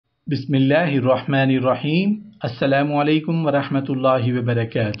بسم اللہ الرحمن الرحیم۔ السلام علیکم ورحمۃ اللہ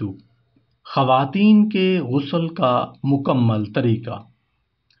وبرکاتہ۔ خواتین کے غسل کا مکمل طریقہ۔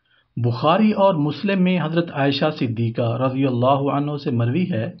 بخاری اور مسلم میں حضرت عائشہ صدیقہ رضی اللہ عنہ سے مروی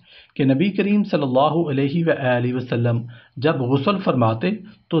ہے کہ نبی کریم صلی اللہ علیہ وآلہ وسلم جب غسل فرماتے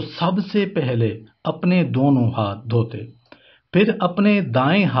تو سب سے پہلے اپنے دونوں ہاتھ دھوتے، پھر اپنے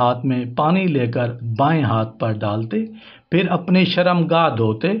دائیں ہاتھ میں پانی لے کر بائیں ہاتھ پر ڈالتے، پھر اپنے شرمگاہ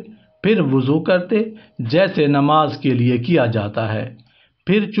دھوتے، پھر وضو کرتے جیسے نماز کے لیے کیا جاتا ہے،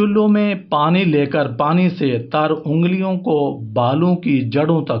 پھر چلوں میں پانی لے کر پانی سے تر انگلیوں کو بالوں کی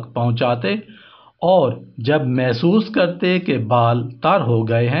جڑوں تک پہنچاتے، اور جب محسوس کرتے کہ بال تر ہو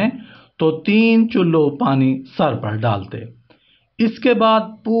گئے ہیں تو 3 چلو پانی سر پر ڈالتے، اس کے بعد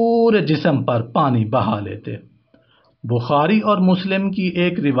پورے جسم پر پانی بہا لیتے۔ بخاری اور مسلم کی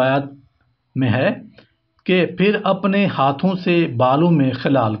ایک روایت میں ہے کہ پھر اپنے ہاتھوں سے بالوں میں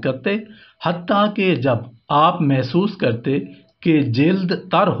خلال کرتے، حتیٰ کہ جب آپ محسوس کرتے کہ جلد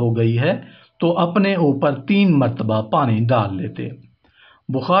تر ہو گئی ہے تو اپنے اوپر 3 مرتبہ پانی ڈال لیتے۔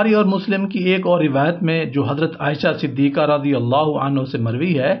 بخاری اور مسلم کی ایک اور روایت میں جو حضرت عائشہ صدیقہ رضی اللہ عنہ سے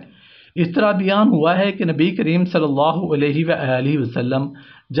مروی ہے، اس طرح بیان ہوا ہے کہ نبی کریم صلی اللہ علیہ وآلہ وسلم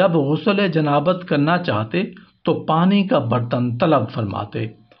جب غسل جنابت کرنا چاہتے تو پانی کا برتن طلب فرماتے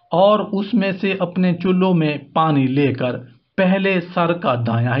اور اس میں سے اپنے چلوں میں پانی لے کر پہلے سر کا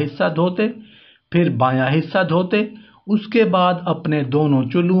دایاں حصہ دھوتے، پھر بایاں حصہ دھوتے، اس کے بعد اپنے دونوں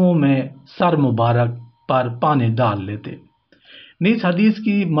چلوں میں سر مبارک پر پانی ڈال لیتے۔ نیز حدیث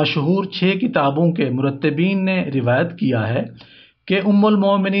کی مشہور 6 کتابوں کے مرتبین نے روایت کیا ہے کہ ام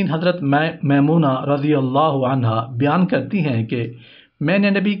المومنین حضرت میمونہ رضی اللہ عنہا بیان کرتی ہیں کہ میں نے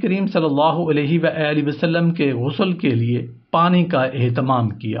نبی کریم صلی اللہ علیہ وآلہ وسلم کے غسل کے لیے پانی کا اہتمام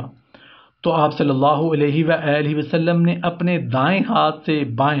کیا تو آپ صلی اللہ علیہ وآلہ وسلم نے اپنے دائیں ہاتھ سے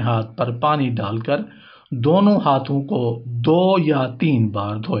بائیں ہاتھ پر پانی ڈال کر دونوں ہاتھوں کو 2 یا 3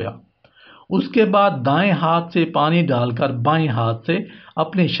 بار دھویا، اس کے بعد دائیں ہاتھ سے پانی ڈال کر بائیں ہاتھ سے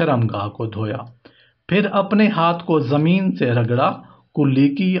اپنے شرمگاہ کو دھویا، پھر اپنے ہاتھ کو زمین سے رگڑا، کلی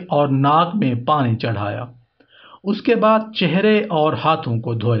کی اور ناک میں پانی چڑھایا، اس کے بعد چہرے اور ہاتھوں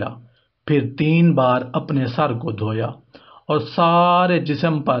کو دھویا، پھر 3 بار اپنے سر کو دھویا اور سارے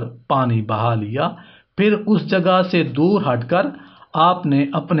جسم پر پانی بہا لیا، پھر اس جگہ سے دور ہٹ کر آپ نے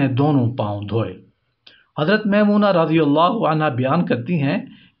اپنے دونوں پاؤں دھوئے۔ حضرت میمونہ رضی اللہ عنہ بیان کرتی ہیں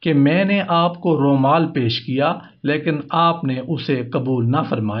کہ میں نے آپ کو رومال پیش کیا لیکن آپ نے اسے قبول نہ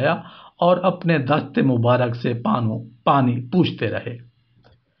فرمایا اور اپنے دست مبارک سے پانی پوچھتے رہے۔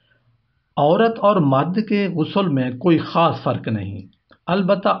 عورت اور مرد کے غسل میں کوئی خاص فرق نہیں،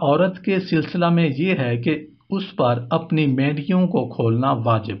 البتہ عورت کے سلسلہ میں یہ ہے کہ اس پر اپنی مینڈیوں کو کھولنا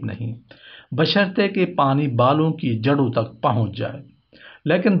واجب نہیں، بشرطے کہ پانی بالوں کی جڑوں تک پہنچ جائے،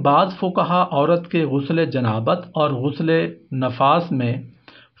 لیکن بعض فقہا عورت کے غسل جنابت اور غسل نفاس میں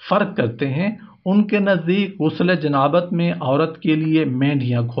فرق کرتے ہیں۔ ان کے نزدیک غسل جنابت میں عورت کے لیے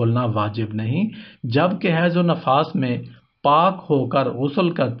مینڈیاں کھولنا واجب نہیں، جبکہ حیض و نفاس میں پاک ہو کر غسل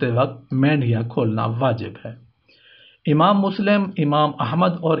کرتے وقت مینڈیاں کھولنا واجب ہے۔ امام مسلم، امام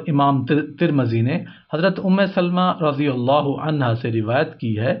احمد اور امام ترمذی نے حضرت ام سلمہ رضی اللہ عنہا سے روایت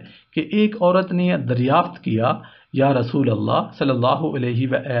کی ہے کہ ایک عورت نے دریافت کیا، یا رسول اللہ صلی اللہ علیہ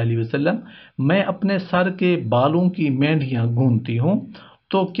وآلہ وسلم، میں اپنے سر کے بالوں کی مینڈیاں گونتی ہوں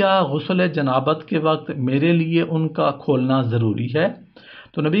تو کیا غسل جنابت کے وقت میرے لیے ان کا کھولنا ضروری ہے؟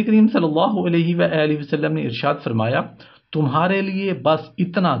 تو نبی کریم صلی اللہ علیہ وآلہ وسلم نے ارشاد فرمایا، تمہارے لیے بس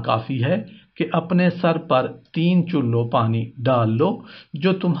اتنا کافی ہے کہ اپنے سر پر 3 چلو پانی ڈال لو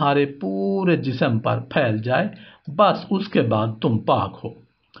جو تمہارے پورے جسم پر پھیل جائے، بس اس کے بعد تم پاک ہو۔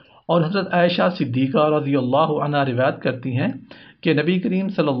 اور حضرت عائشہ صدیقہ رضی اللہ عنہا روایت کرتی ہیں کہ نبی کریم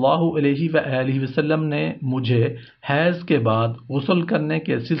صلی اللہ علیہ وآلہ وسلم نے مجھے حیض کے بعد غسل کرنے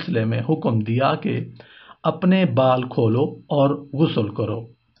کے سلسلے میں حکم دیا کہ اپنے بال کھولو اور غسل کرو۔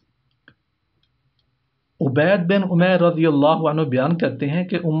 عبید بن عمیر رضی اللہ عنہ بیان کرتے ہیں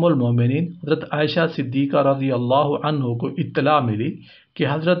کہ ام المومنین حضرت عائشہ صدیقہ رضی اللہ عنہ کو اطلاع ملی کہ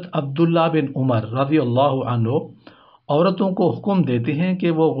حضرت عبداللہ بن عمر رضی اللہ عنہ عورتوں کو حکم دیتے ہیں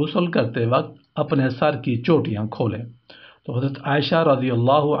کہ وہ غسل کرتے وقت اپنے سر کی چوٹیاں کھولیں، تو حضرت عائشہ رضی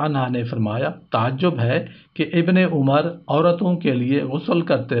اللہ عنہا نے فرمایا، تعجب ہے کہ ابن عمر عورتوں کے لیے غسل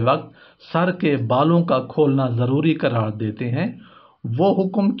کرتے وقت سر کے بالوں کا کھولنا ضروری قرار دیتے ہیں، وہ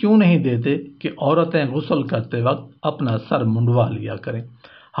حکم کیوں نہیں دیتے کہ عورتیں غسل کرتے وقت اپنا سر منڈوا لیا کریں،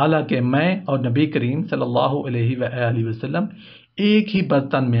 حالانکہ میں اور نبی کریم صلی اللہ علیہ وآلہ وسلم ایک ہی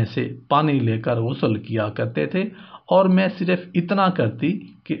برتن میں سے پانی لے کر غسل کیا کرتے تھے، اور میں صرف اتنا کرتی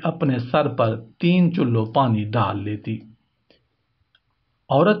کہ اپنے سر پر 3 چلو پانی ڈال لیتی۔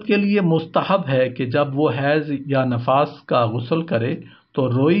 عورت کے لیے مستحب ہے کہ جب وہ حیض یا نفاس کا غسل کرے تو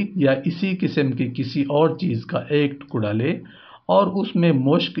روئی یا اسی قسم کی کسی اور چیز کا ایک ٹکڑا لے اور اس میں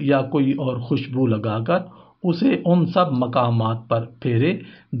مشک یا کوئی اور خوشبو لگا کر اسے ان سب مقامات پر پھیرے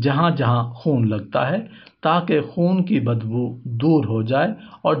جہاں جہاں خون لگتا ہے، تاکہ خون کی بدبو دور ہو جائے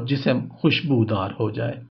اور جسم خوشبودار ہو جائے۔